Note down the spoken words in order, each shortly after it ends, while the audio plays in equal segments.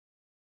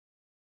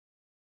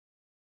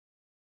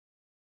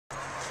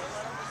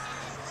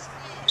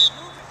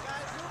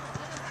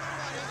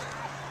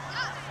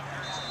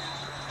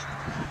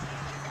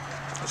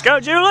Let's go,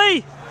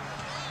 Julie.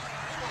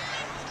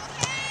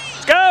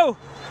 Let's go.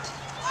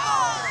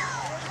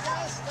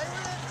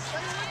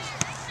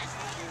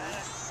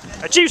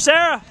 That's you,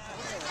 Sarah.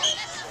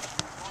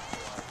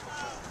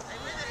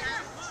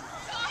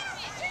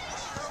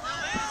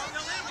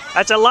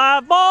 That's a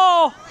live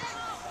ball.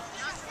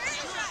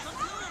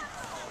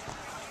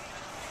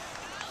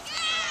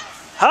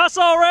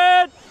 Hustle,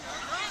 Red.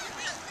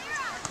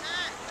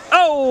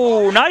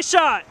 Oh, nice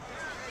shot.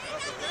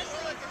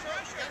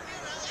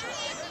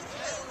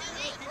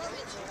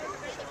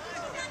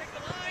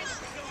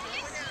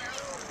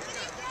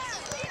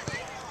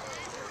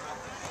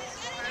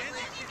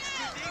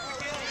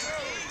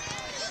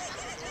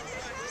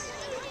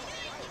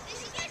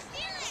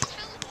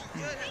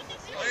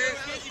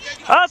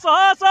 Hustle,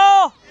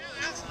 hustle!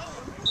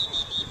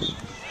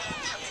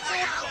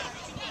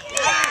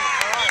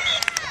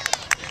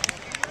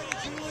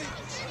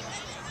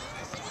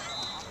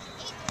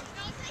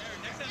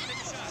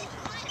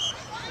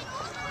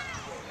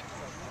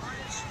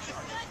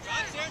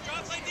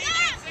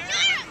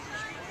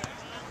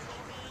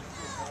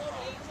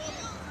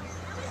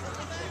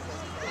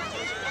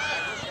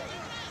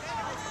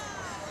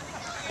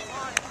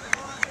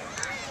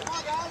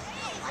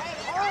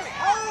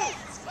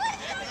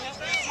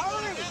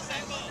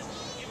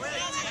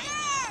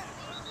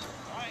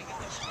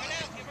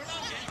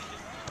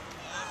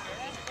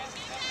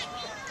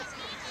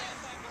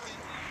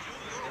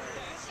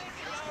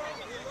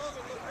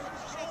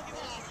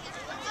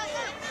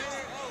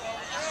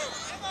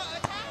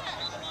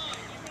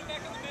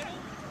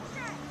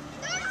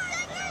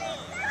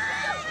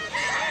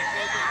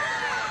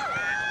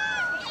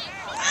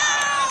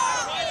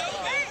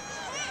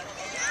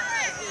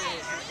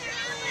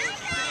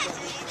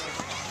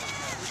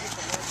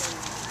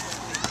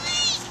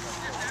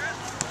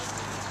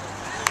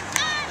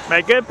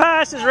 Make good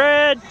passes,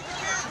 Red.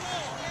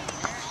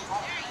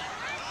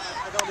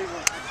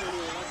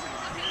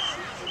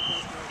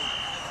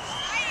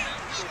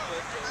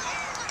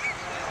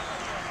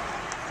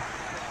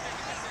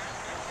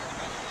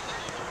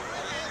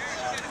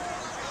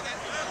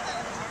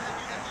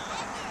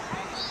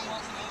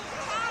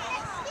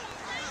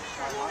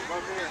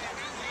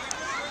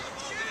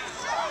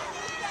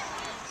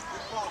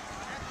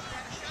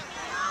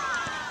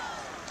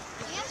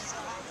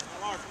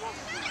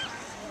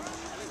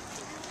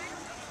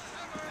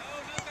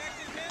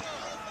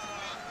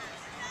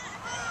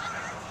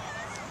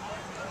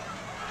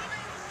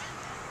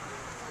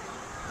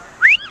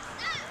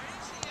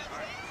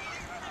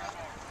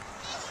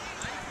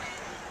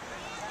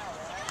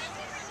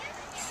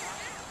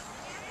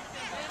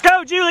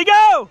 Go, Julie,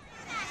 go!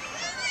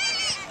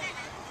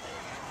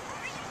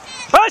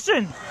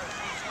 Pushing!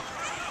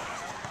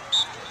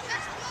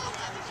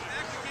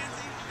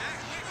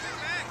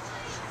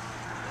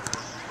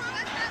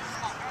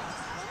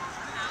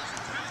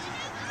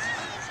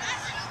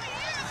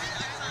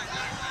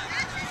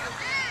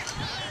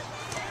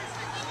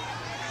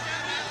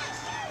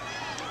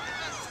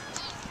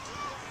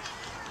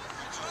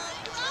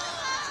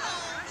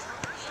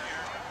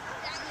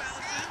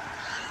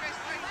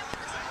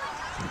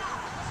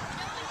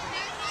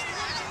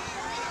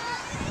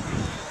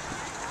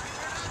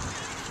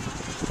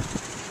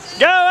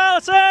 Go,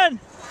 Allison!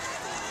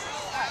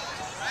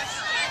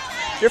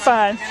 You're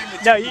fine.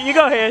 No, you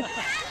go ahead.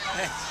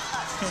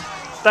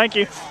 Thank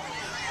you.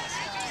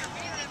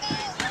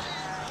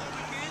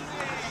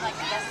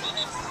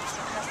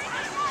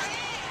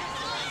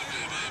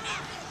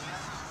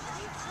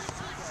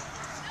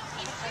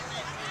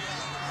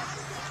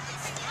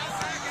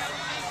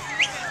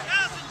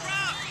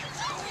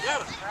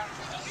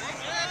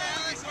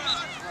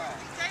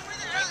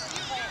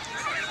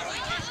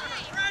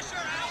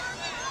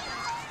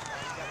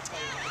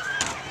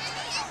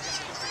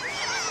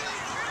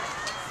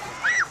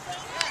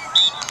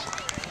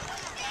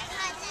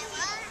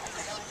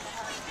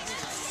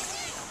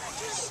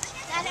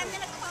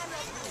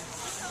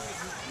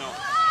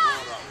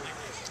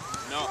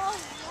 No.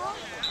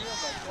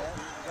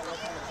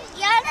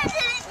 Yana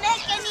didn't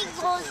make any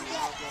goals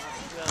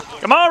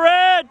yet. Come on,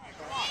 Red!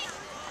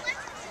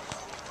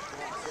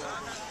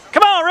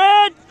 Come on,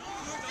 Red!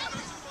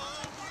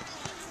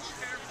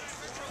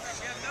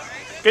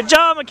 Good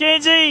job,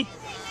 Mackenzie!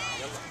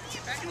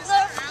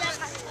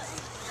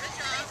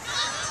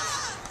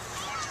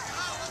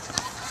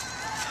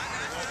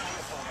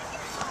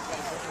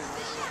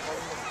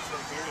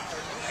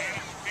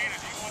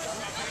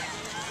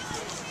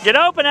 Get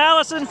open,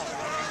 Allison!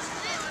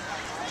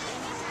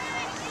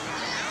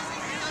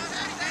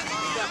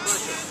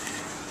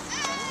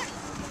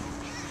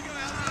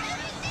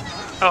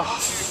 Oh.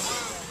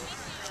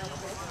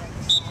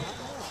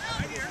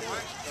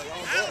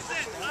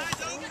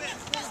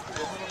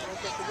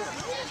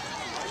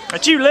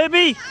 That's you,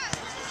 Libby.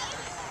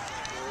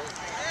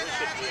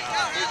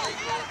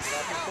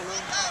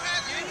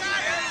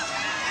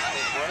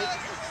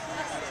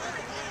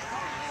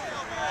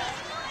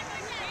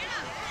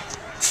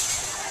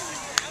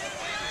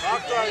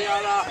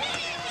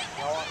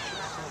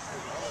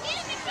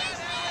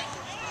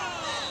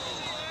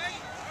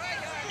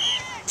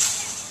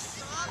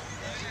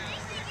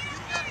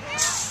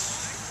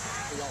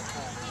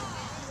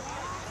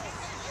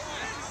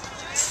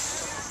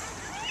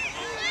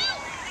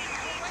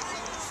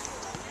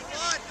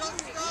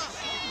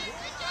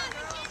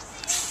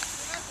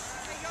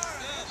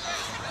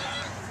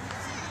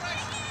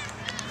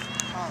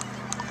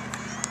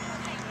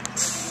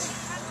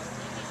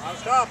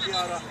 Stop,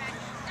 Yara.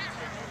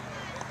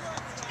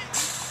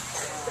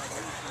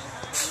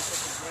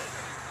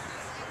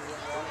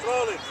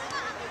 Control it.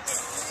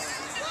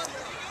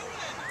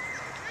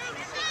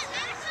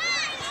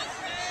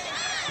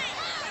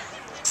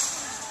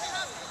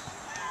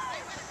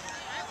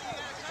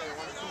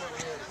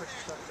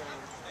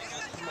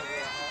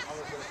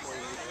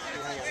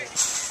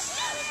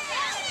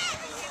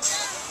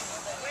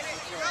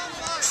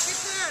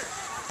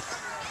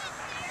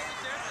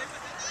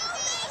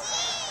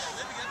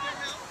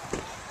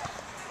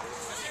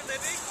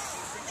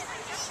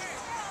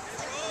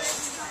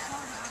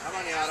 Come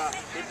on, Yara.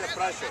 Keep the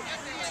pressure.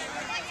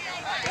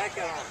 Back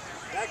it on.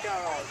 Back it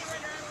on.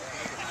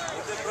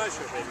 Keep the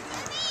pressure, baby.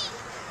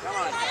 Come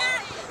on.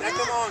 Back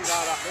him on,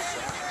 Yara.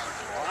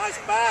 Nice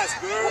pass,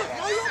 girl.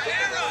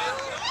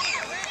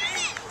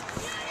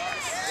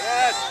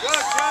 Yes,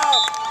 good job.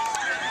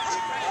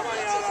 Come on,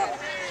 Yara.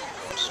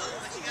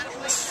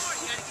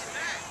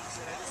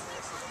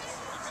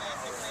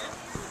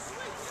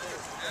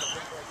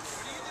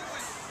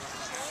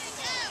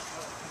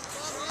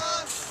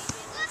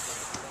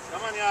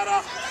 Come on, Yara.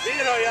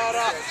 Zero,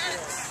 Yara.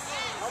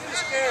 Don't be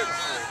scared.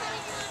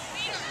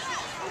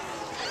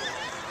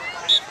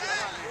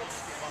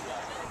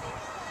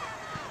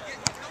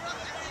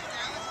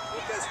 We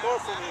can score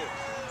from you.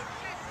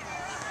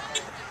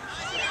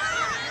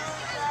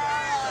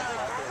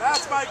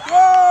 That's my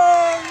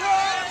goal!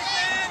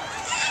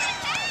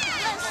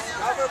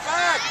 Cover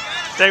back.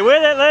 Stay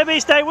with it, Libby.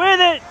 Stay with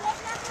it.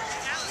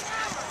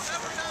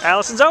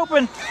 Allison's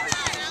open.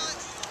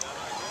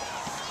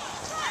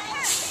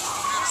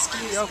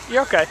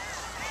 You're okay.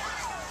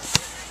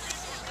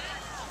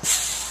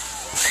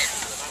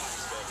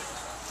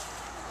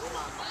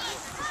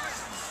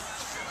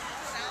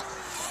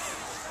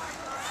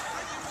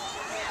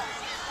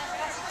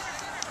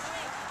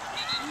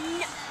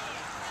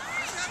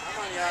 Come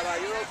on, Yara,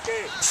 you're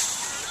okay.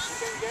 You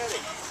can get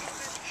it.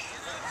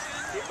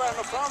 Keep her in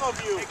the front of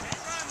you.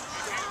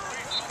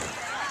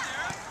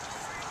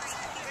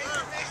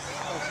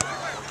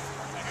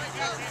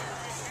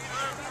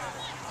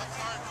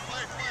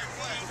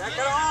 Take it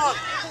on.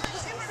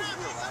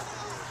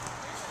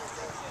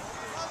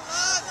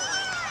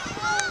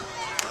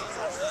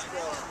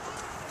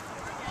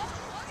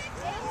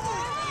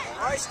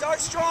 All right, start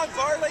strong,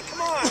 Bartlett.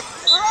 Come on.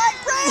 All right,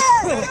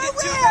 Brad. Gotta get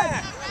two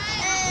back.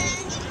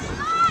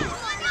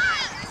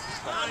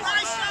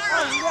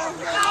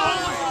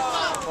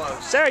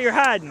 Sarah, you're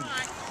hiding.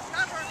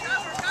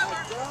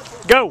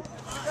 Go.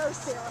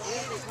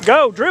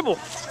 Go, dribble.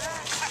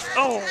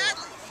 Oh.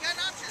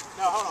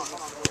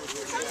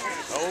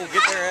 Oh,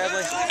 get there,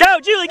 Hadley. Go,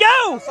 Julie,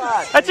 go.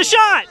 That's a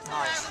shot.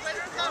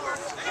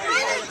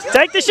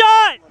 Take the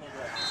shot.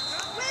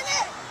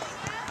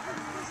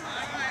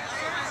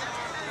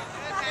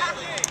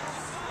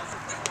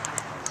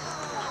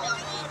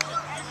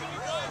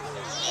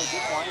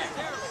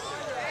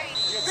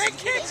 Big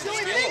kick,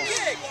 Julie, big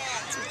kick.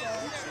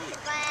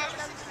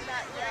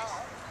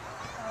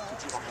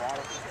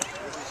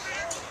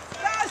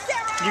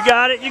 You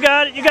got it, you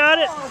got it, you got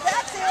it.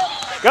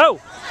 Go,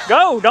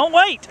 go, don't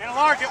wait.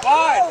 Miller, get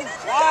wide.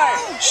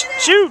 Wide.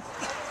 Shoot.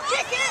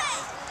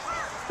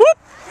 Whoop.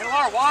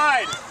 Miller,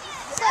 wide.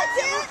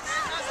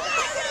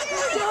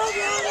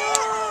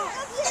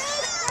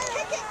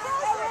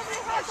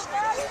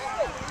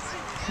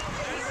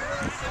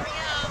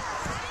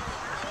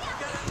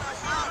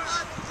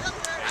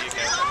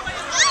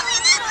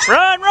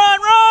 Run, run,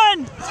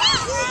 run.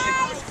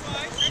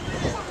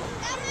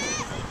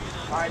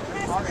 All right,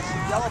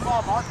 yellow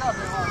ball, mark up.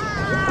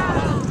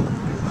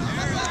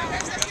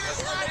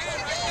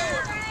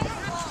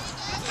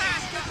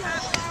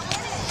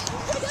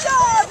 Good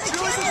job!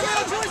 Julie's in the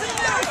middle! Julie's in the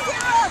middle!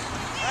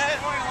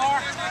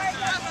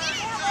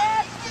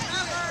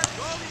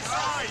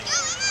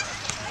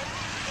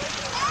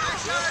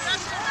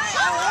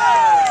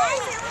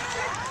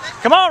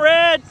 Come on,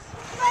 Red.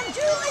 Come on,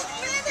 Julie!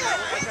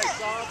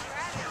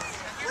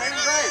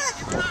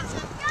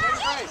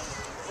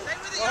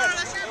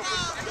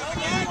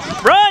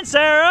 Run,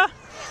 Sarah.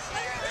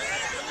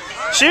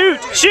 Shoot,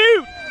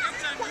 shoot.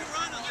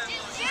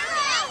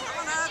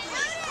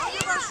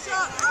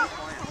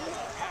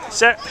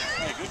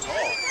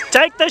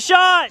 Take the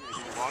shot.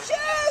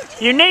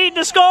 You need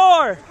to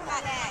score.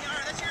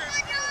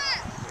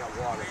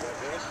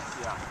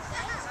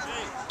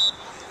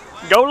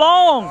 Go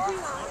long.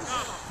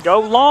 Go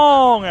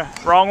long.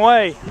 Wrong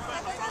way.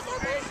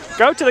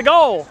 Go to the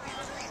goal.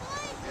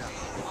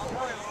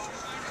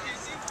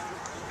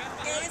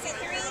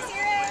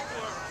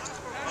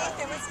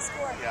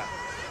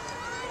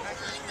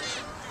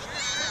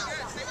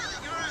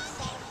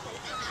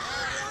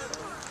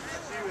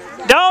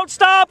 Don't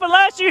stop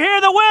unless you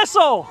hear the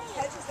whistle.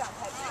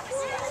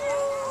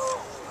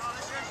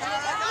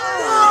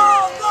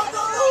 Oh,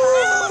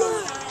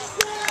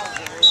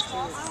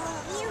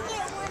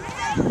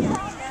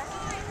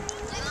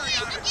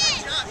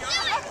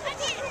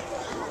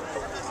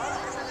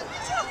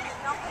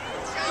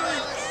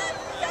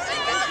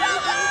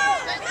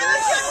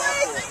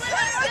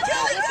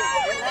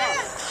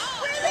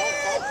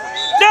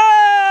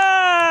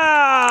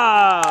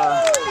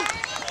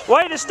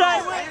 to stay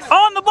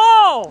on the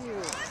ball. No,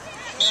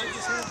 just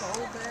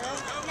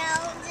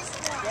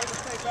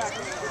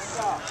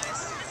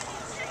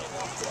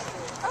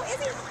oh, is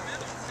he?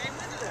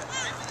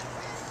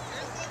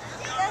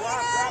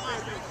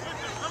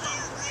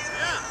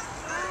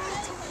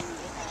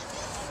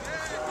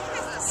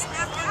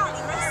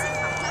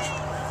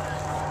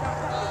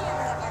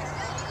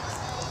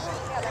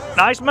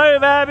 Nice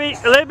move, Abby.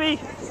 Libby.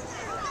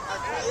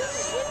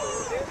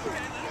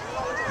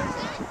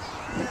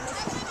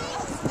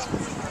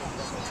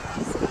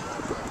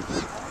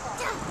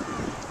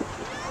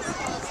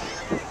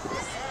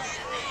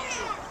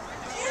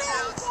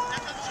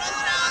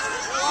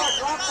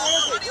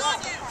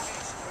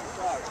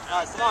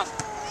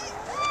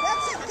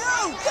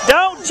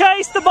 Don't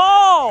chase the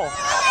ball.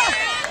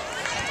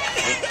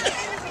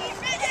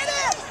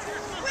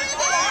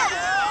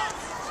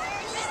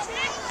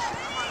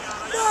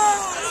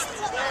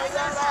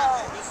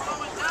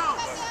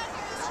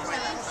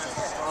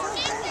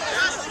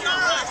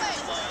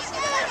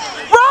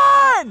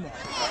 Run!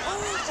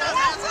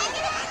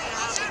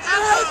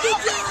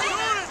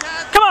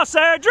 Come on,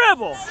 Sarah,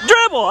 dribble.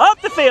 Dribble,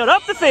 up the field,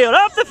 up the field,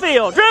 up the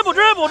field. Dribble,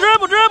 dribble,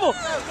 dribble, dribble.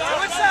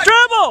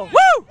 Dribble,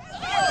 woo!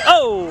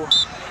 Oh.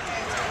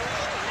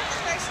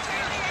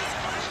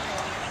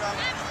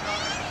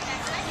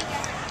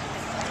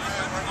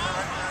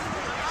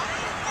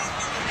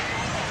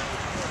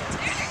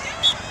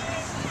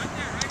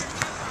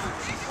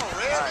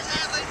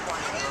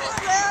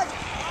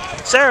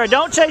 Sarah,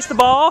 don't chase the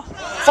ball.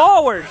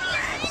 Forward.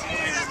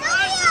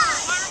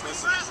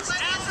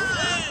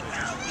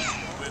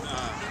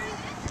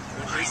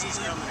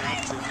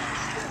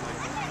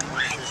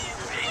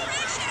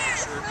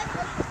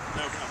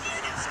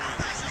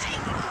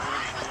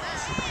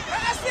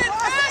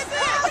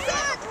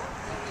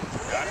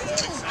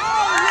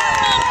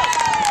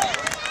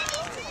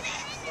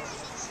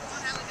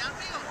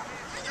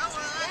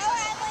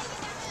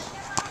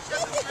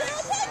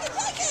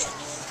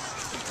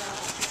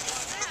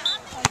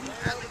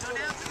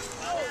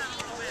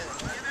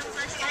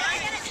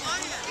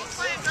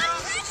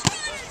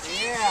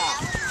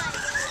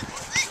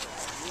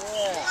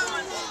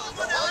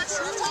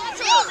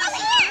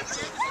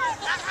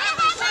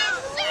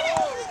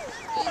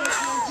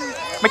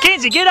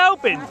 Mackenzie, get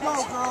open.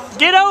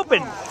 Get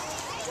open.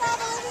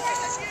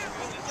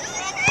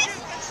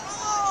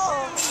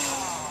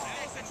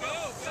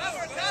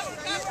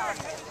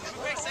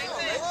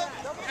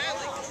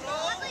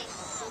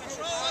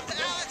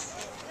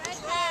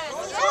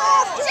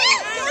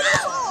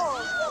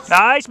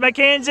 Nice,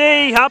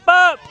 Mackenzie. Hop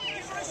up.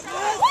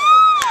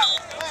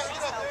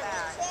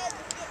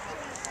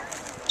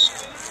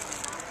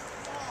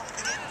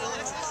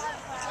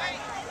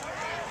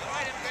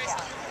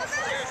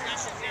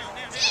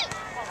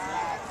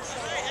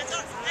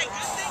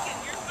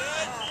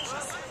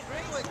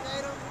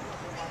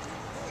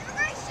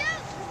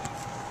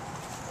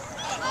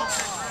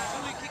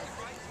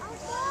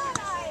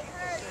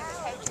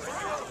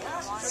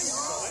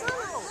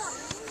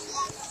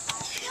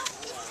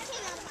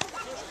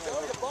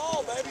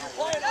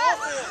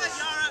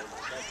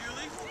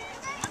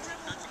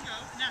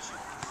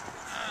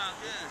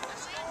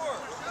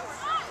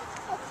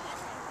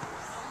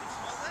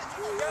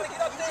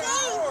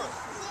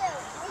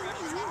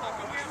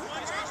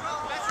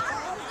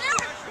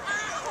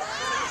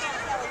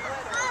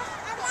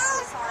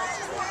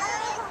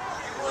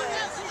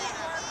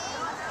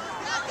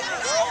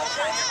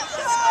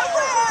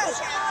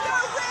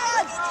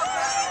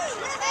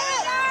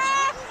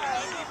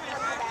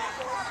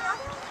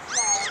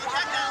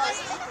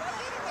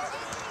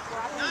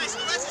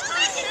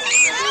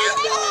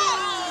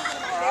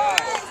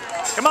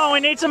 Come on, we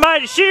need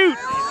somebody to shoot.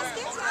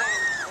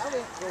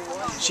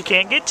 She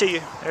can't get to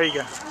you. There you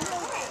go.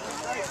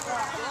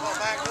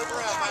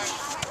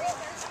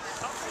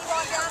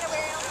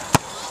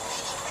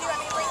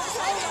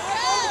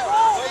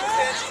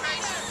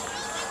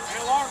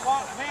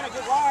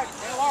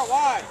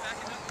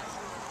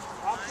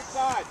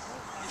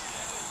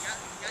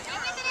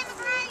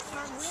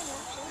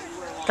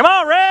 Come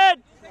on,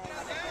 Red.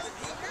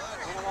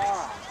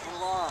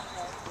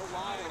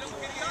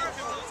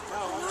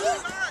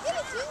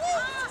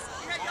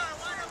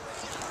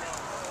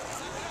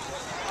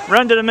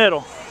 Run to the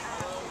middle.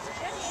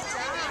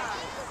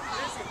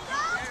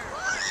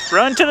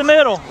 Run to the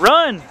middle.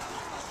 Run.